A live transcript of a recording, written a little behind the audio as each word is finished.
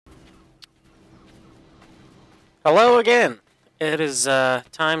Hello again. It is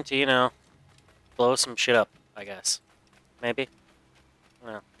time to, blow some shit up, I guess. Maybe.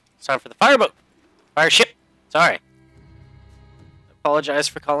 Well, it's time for the fireboat. Fire ship. Sorry. Apologize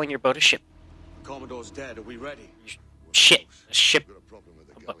for calling your boat a ship. Commodore's dead. Are we ready? Shit. A ship. Got a problem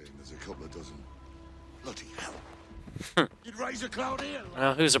with the galleon. There's a couple of dozen. Bloody Hmm. hell. You'd raise a cloud here.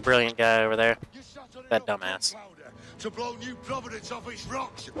 Well, who's a brilliant guy over there? You shut on That it up dumbass. clouder to blow New Providence off its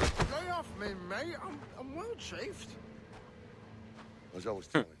rocks. Lay off me, mate. I'm well chafed. As I was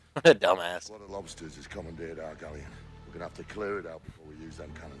telling you, What a dumbass. a lot of lobsters has commandeered our galleon. We're gonna have to clear it out before we use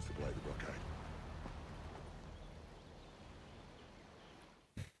them cannons to blow the blockade.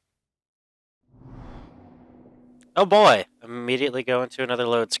 Oh boy. Immediately go into another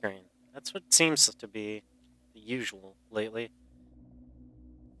load screen. That's what seems to be the usual lately.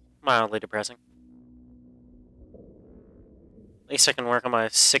 Mildly depressing. At least I can work on my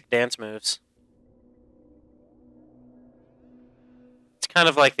sick dance moves. It's kind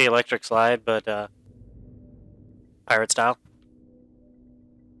of like the electric slide, but pirate style.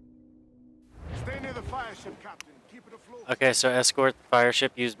 Stay near the fire ship, Captain. Keep it afloat. Okay, so escort the fire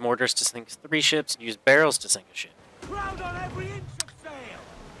ship, use mortars to sink 3 ships, and use barrels to sink a ship. Crowd on every inch of sail.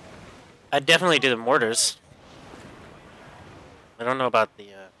 I'd definitely do the mortars. I don't know about the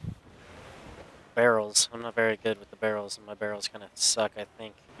barrels. I'm not very good with the barrels, and my barrels kind of suck, I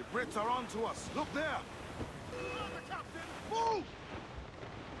think. The Brits are on to us. Look there. Captain, move!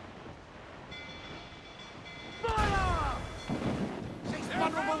 Fire! She's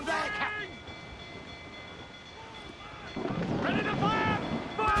vulnerable there, Captain. Ready to fire!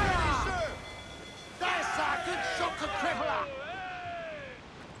 Fire! Sir. There's a good shot to cripple her.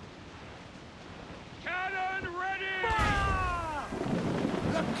 Cannon ready! Fire!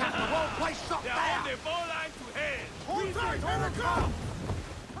 Look, Captain, the whole place shot there. ball line to head. Hold tight, here it comes!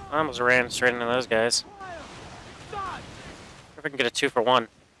 I almost ran straight into those guys. Fire! Start! If I can get a 2 for 1.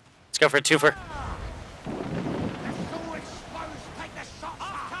 Let's go for a 2 for... It's all exposed. Take the shot.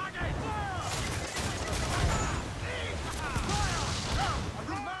 Target!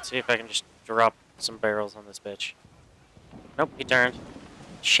 See if I can just drop some barrels on this bitch. Nope, he turned.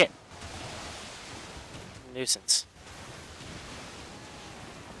 Shit. Nuisance.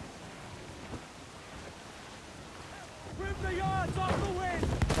 Trim the yards off the wind!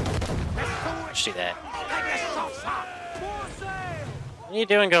 Let's do that. Take the shots up. More sail! What are you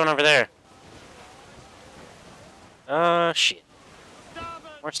doing going over there? Shit.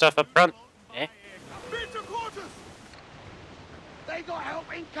 More stuff up front. Eh? Beat to quarters! They got help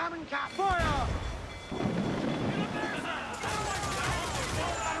incoming, Captain. Fire!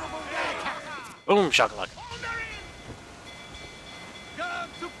 Boom, shakalaka. Gun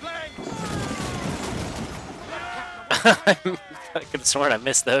to planks! I could have sworn I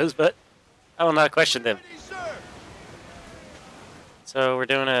missed those, but I will not question them. Ready, sir! So we're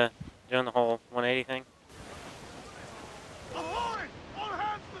doing the whole 180 thing. Ahoy! All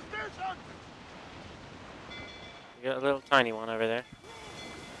hands to station! We got a little tiny one over there.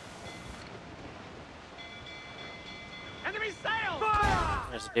 Enemy sail! Fire!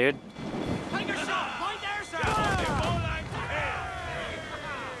 There's a dude. Take a shot! Point there, sir! Ball line to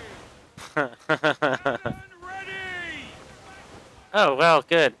head! Ready! Oh, well,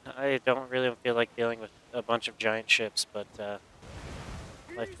 good. I don't really feel like dealing with a bunch of giant ships, but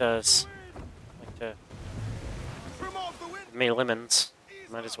like to Trim off the wind! make lemons.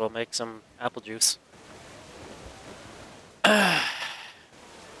 Might as well make some apple juice. Studs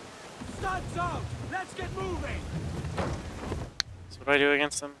out! Let's get moving! So what do I do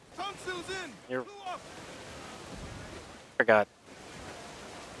against them? Tonsils in! You're- Blew up! Forgot.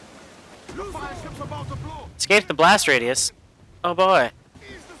 The fire ship's about to blow! Escape the blast radius. Oh boy.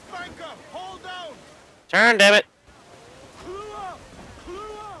 Ease the spanker! Hold down! Turn, damn it. Clue up! Clue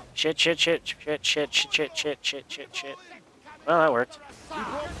up! Shit, shit, shit, shit, shit, shit, shit, shit, shit, shit, shit. Well, that worked. We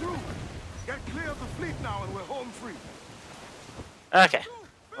broke through! Get clear of the fleet now and we're home free! Okay,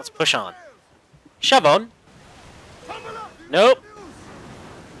 let's push on. Shove on. Tumble up! Nope.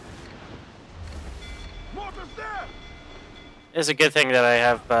 Mortars there! It's a good thing that I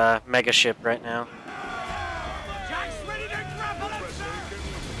have mega ship right now. Jack's ready to grapple it, sir!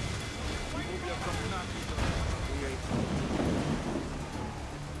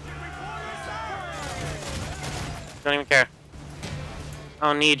 Don't even care. I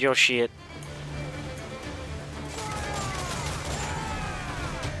don't need your shit.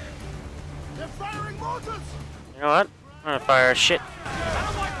 They're firing mortars! You know what? I'm gonna fire shit.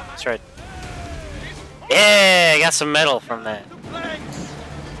 That's right. Yeah, I got some metal from that. The planks!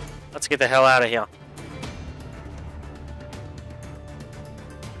 Let's get the hell out of here.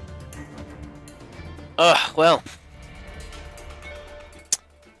 Ugh, well.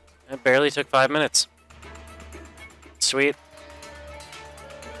 It barely took 5 minutes. Sweet.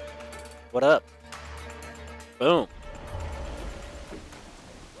 What up? Boom.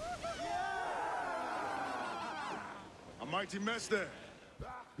 A mighty mess there.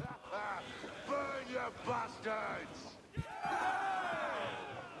 Burn, you bastards!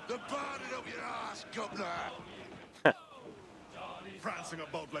 The burning up your ass, governor! Prancing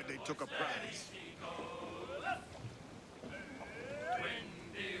about like they took a prize.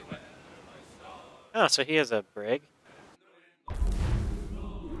 Oh, so he has a brig.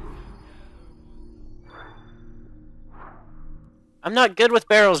 I'm not good with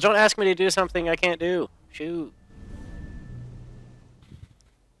barrels. Don't ask me to do something I can't do. Shoot.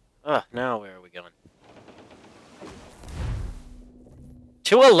 Ugh, now where are we going?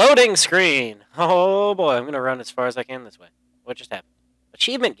 To a loading screen! Oh boy, I'm gonna run as far as I can this way. What just happened?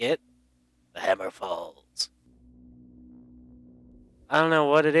 Achievement get? The hammer falls. I don't know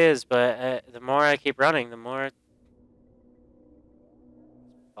what it is, but the more I keep running, the more...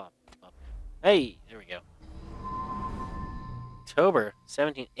 Pop, pop. Hey, there we go. October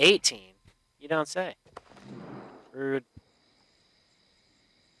 17, 18. You don't say. Rude.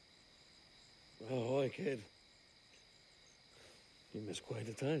 Oh, hi, kid. You missed quite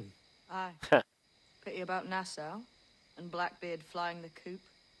a time. Aye. Pity about Nassau and Blackbeard flying the coop.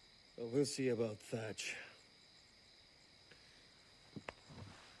 Well, we'll see about Thatch.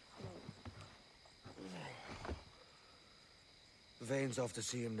 Vane's off to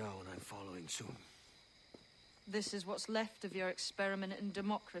see him now, and I'm following soon. This is what's left of your experiment in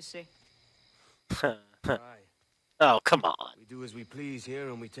democracy. Aye. Oh, come on. We do as we please here,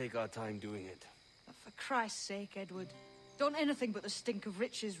 and we take our time doing it. For Christ's sake, Edward. Don't anything but the stink of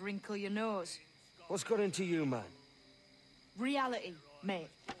riches wrinkle your nose. What's got into you, man? Reality, mate.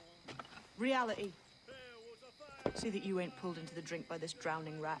 Reality. See that you ain't pulled into the drink by this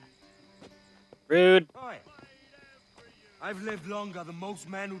drowning rat. Rude. Aye. I've lived longer than most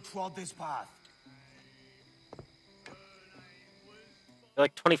men who trod this path. You're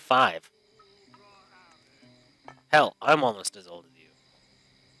like 25. Hell, I'm almost as old as you.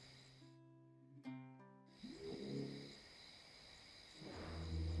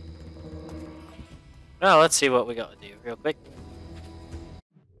 Now let's see what we got to do real quick.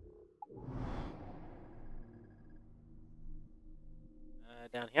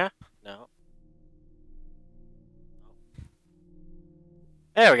 Down here? No.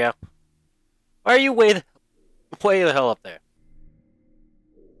 There we go. Why are you way the hell up there?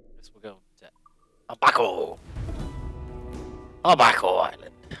 Guess we'll go to Abaco. Abaco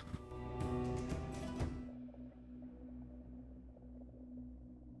Island.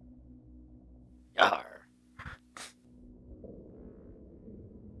 Yar.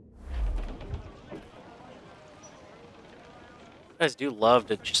 You guys do love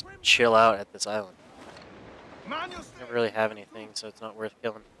to just chill out at this island. Man, you Never really have anything, so it's not worth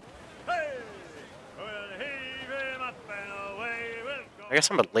killing. Hey! We'll heave him up and away we'll go. I guess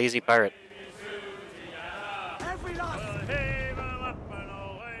I'm a lazy pirate. Every last. We'll heave him up and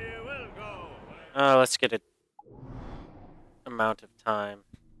away we'll go. Let's get a amount of time.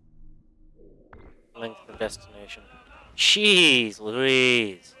 Length of destination. Jeez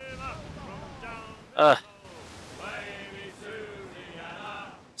Louise.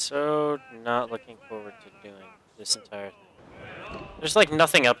 So not looking forward to doing this entire thing. There's like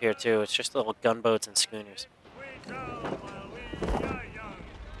nothing up here too. It's just little gunboats and schooners.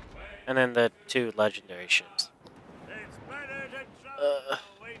 And then the 2 legendary ships.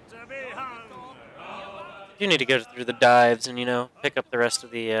 You need to go through the dives and, you know, pick up the rest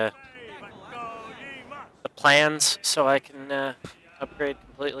of the plans so I can upgrade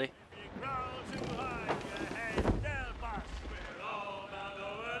completely.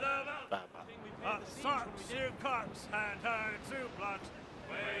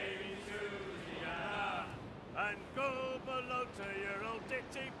 And go below to your old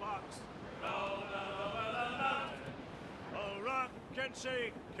ditty box. Oh, rock and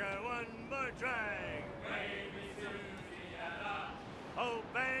shake one more drag. Oh,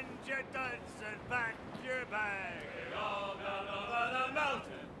 bend your duds and pack your bag. All over the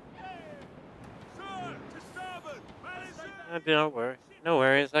mountain. Sir, to starboard. Don't worry. No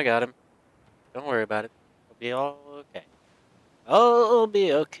worries. I got him. Don't worry about it. It'll be all okay. I'll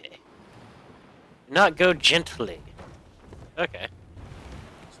be okay. Do not go gently. Okay.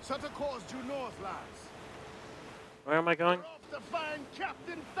 Set a course due north, lads. Where am I going? We're off to find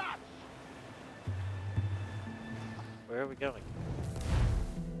Captain Thatch. Where are we going?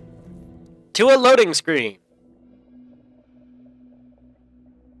 To a loading screen!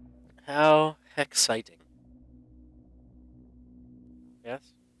 How exciting.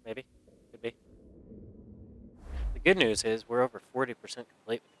 good news is we're over 40%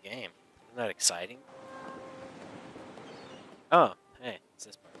 complete with the game. Isn't that exciting? Oh, hey, it's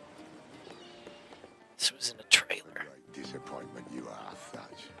this part. This was in a trailer. Great disappointment you are,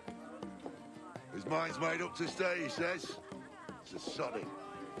 Thatch. His mind's made up to stay, he says. It's a sodding.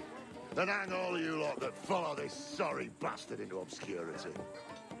 And hang all of you lot that follow this sorry bastard into obscurity.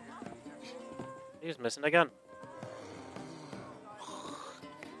 He was missing a gun. Oh,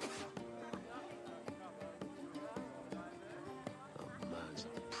 man's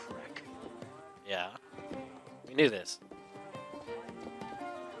a prick. Yeah. We knew this.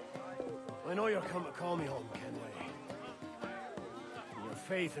 I know you're come to call me home, Kenway. And your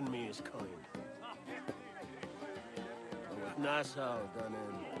faith in me is kind. But with Nassau done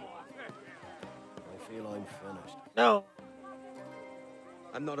in, I feel I'm finished. No.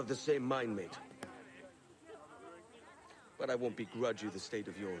 I'm not of the same mind, mate. But I won't begrudge you the state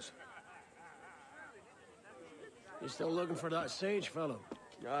of yours. You still looking for that sage fellow?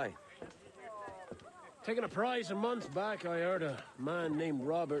 Aye. Taking a prize a month back, I heard a man named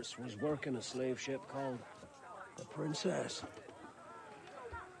Roberts was working a slave ship called the Princess.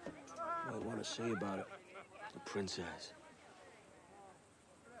 Might want to see about it. The princess.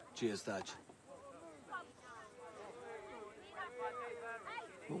 Cheers, Thatch.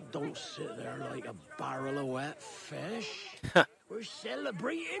 Oh, don't sit there like a barrel of wet fish. We're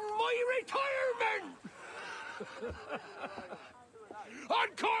celebrating my retirement!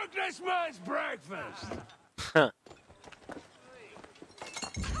 Uncork this man's breakfast!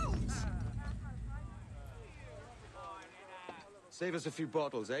 Save us a few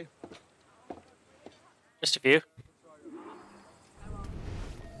bottles, eh? Just a few.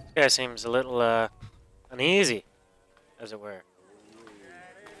 This guy seems a little, uneasy, as it were.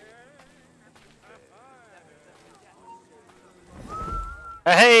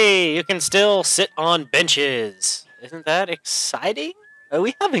 Hey, you can still sit on benches. Isn't that exciting? Are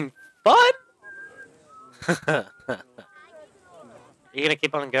we having fun? Are you gonna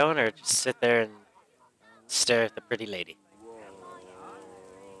keep on going or just sit there and stare at the pretty lady?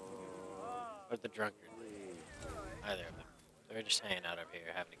 Or the drunkard? Either of them. They're just hanging out over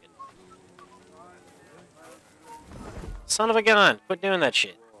here having a good... Son of a gun! Quit doing that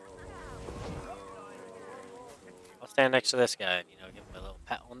shit. I'll stand next to this guy and, you know, give him a little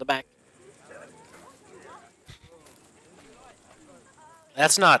pat on the back.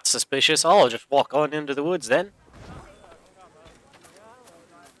 That's not suspicious. I'll just walk on into the woods then.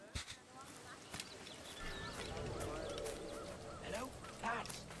 Hello,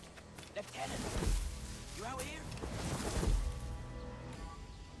 lads. Lieutenant, you out here?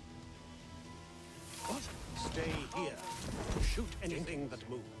 What? Stay here. Shoot anything that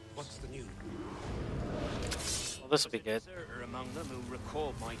moves. What's the news? Well, this will be good. Deserter among them who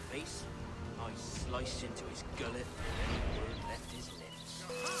recalled my face. I sliced into his gullet, and word left his lips.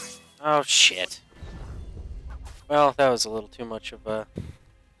 Oh, shit. Well, that was a little too much of,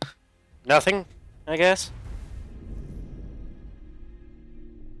 nothing, I guess.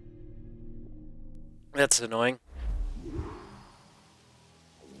 That's annoying.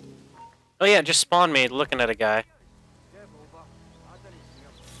 Oh yeah, just spawned me looking at a guy.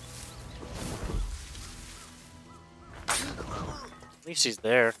 At least he's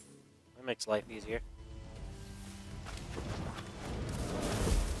there. That makes life easier.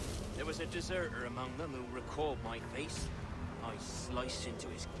 There was a deserter among them who recalled my face. I sliced into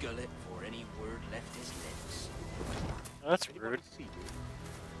his gullet before any word left his lips. Oh, that's rude.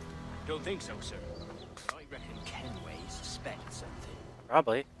 Don't think so, sir. I reckon Kenway suspects something.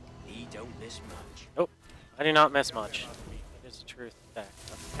 Probably. He don't miss much. Oh, I do not miss much. It is the truth. Fact.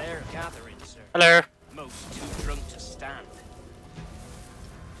 Fair gathering, sir. Hello. Most too drunk to stand.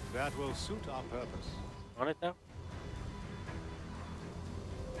 That will suit our purpose. On it though?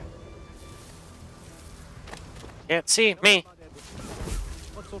 Can't see me.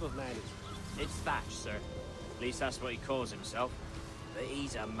 What sort of man is he? It's Thatch, sir. At least that's what he calls himself. But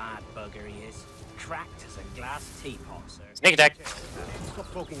he's a mad bugger, he is. Cracked as a glass teapot, sir. Sneak attack.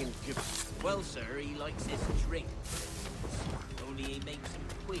 Stop talking in gibberish. Well, sir, he likes his drink. Only he makes him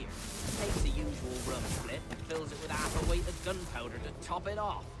queer. Takes the usual rum flip and fills it with half a weight of gunpowder to top it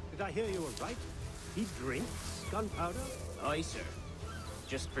off. Did I hear you were right? He drinks gunpowder? Aye, sir.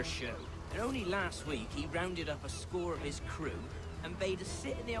 Just for show. And only last week he rounded up a score of his crew and bade us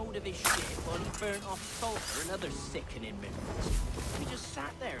sit in the hold of his ship while he burnt off sulphur and other sickening minerals. We just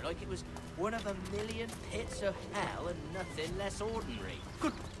sat there like it was one of a million pits of hell and nothing less ordinary.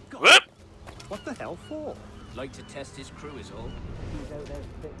 Good God. Whoop. What the hell for? Like to test his crew is all. He was out there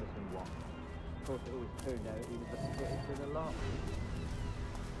fitness and what? Of course, it always turned out he was the fittest of the lot.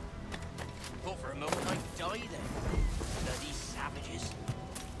 Thought for a moment I'd die there. Bloody savages.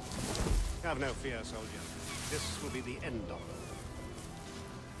 Have no fear, soldier. This will be the end of them.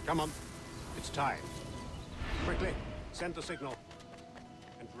 Come on. It's time. Quickly, send the signal.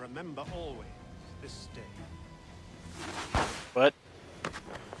 And remember always this day. What?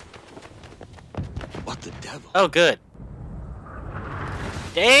 What the devil? Oh, good.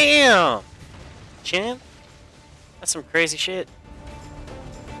 Damn! Chin? That's some crazy shit.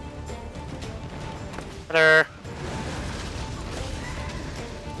 Hello.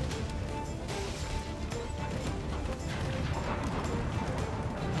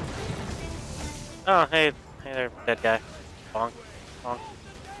 Oh, hey there, dead guy. Bonk, bonk,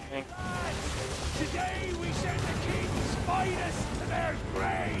 bang. Today we send the king's finest to their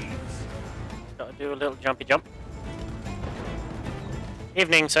graves. Gotta do a little jumpy jump.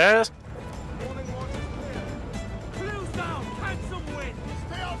 Evening, sirs. Clues down, handsome wind.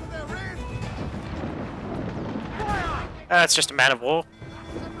 Stay out of their range. Fire! That's just a man of war.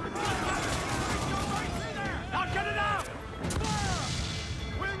 Not get it out.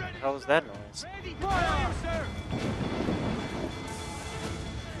 Fire! We're ready. What was that noise? Ready. Fire, sir.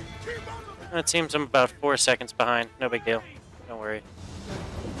 It seems I'm about 4 seconds behind. No big deal. Don't worry.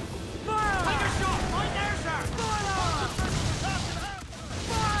 Fire! Take a shot. Right there, sir. Fire!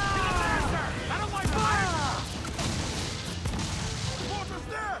 Fire! Sir. Out of my fire!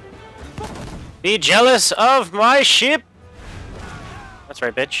 Be jealous of my ship. That's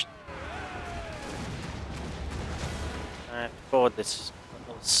right, bitch. I have to forward this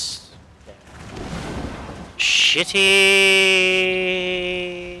little shitty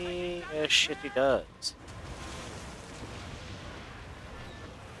as shitty does.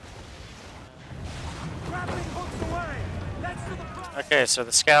 Okay, so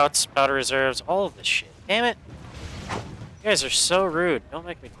the scouts, powder reserves, all of this shit. Damn it. You guys are so rude. Don't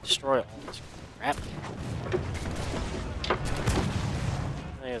make me destroy all this crap.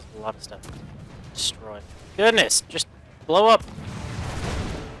 There's a lot of stuff to destroy. Goodness, just blow up.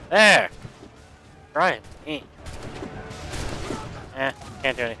 There. Right. Me.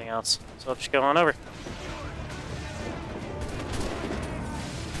 Can't do anything else. So I'll just go on over.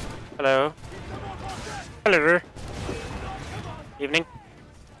 Hello. Hello. Evening.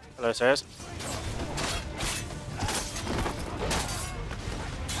 Hello, sirs.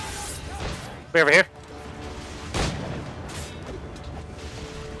 We over here.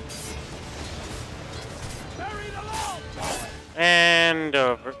 And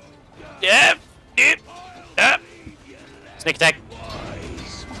over. Yep. Yep. Yep. Sneak attack.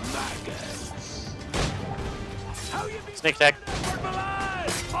 Sneak attack.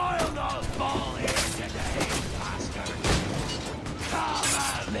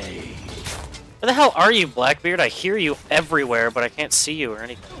 Where the hell are you, Blackbeard? I hear you everywhere, but I can't see you or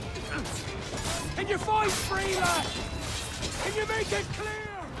anything. Can you fight free, lad? Can you make it clear?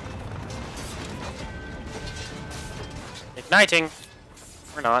 Igniting.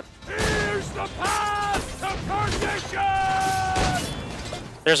 Or not. Here's the path to perdition!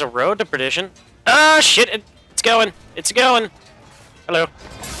 There's a road to perdition. Ah, shit! It's going. It's going. Hello.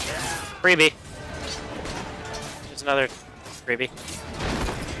 Freebie. There's another freebie.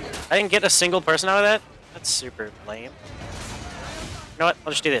 I didn't get a single person out of that? That's super lame. You know what?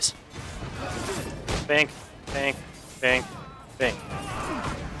 I'll just do this. Bang, bang, bang, bang.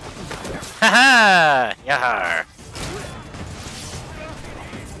 Haha! Yahar!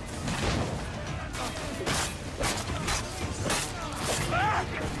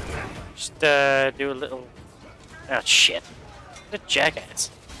 Just do a little. Oh shit! What a jackass!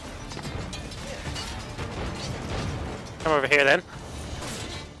 Come over here then.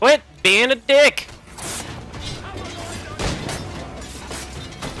 Quit being a dick!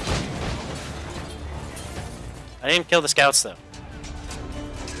 I didn't kill the scouts though.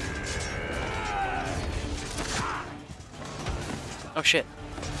 Oh shit.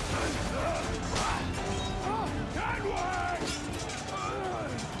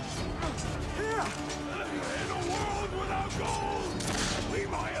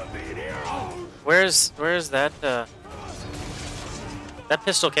 Where's that, that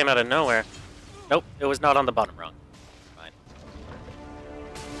pistol came out of nowhere. Nope, it was not on the bottom rung. Fine.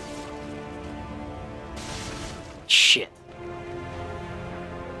 Shit.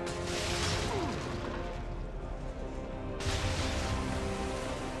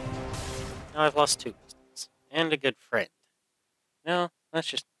 Now I've lost 2 pistols. And a good friend. No, that's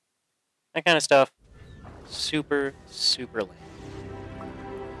just... that kind of stuff. Super, super lame.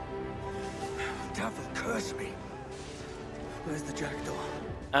 Devil curse me. Where's the jackdaw?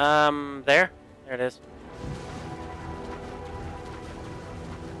 There. There it is.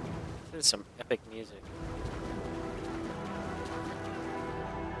 There's some Epic music.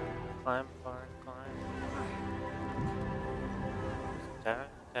 Climb, climb, climb. Time,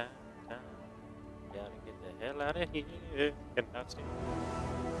 time, time. Gotta get the hell out of here. Cannot stay.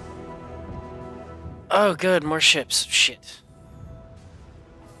 Oh, good, more ships. Shit.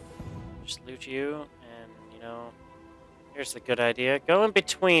 Just loot you, and, you know, here's the good idea. Go in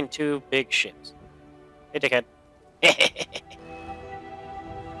between two big ships. Hey, dickhead.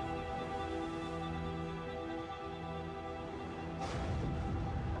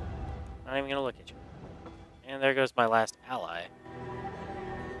 Not even gonna look at you. And there goes my last ally.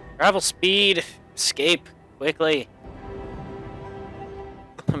 Travel speed! Escape! Quickly!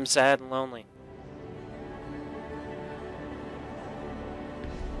 I'm sad and lonely.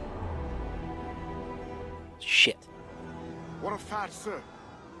 Shit. What a fight, sir.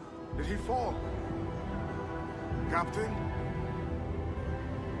 Did he fall? Captain?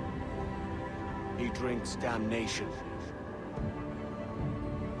 He drinks damnation.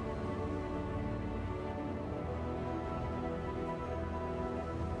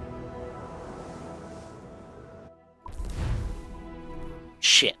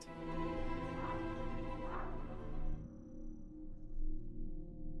 Shit.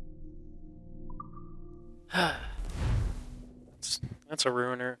 That's a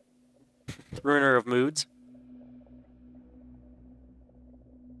ruiner. Ruiner of moods.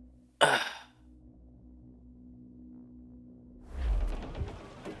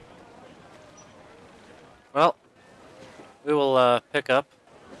 Well, we will pick up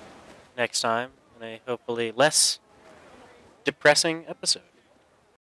next time in a hopefully less depressing episode.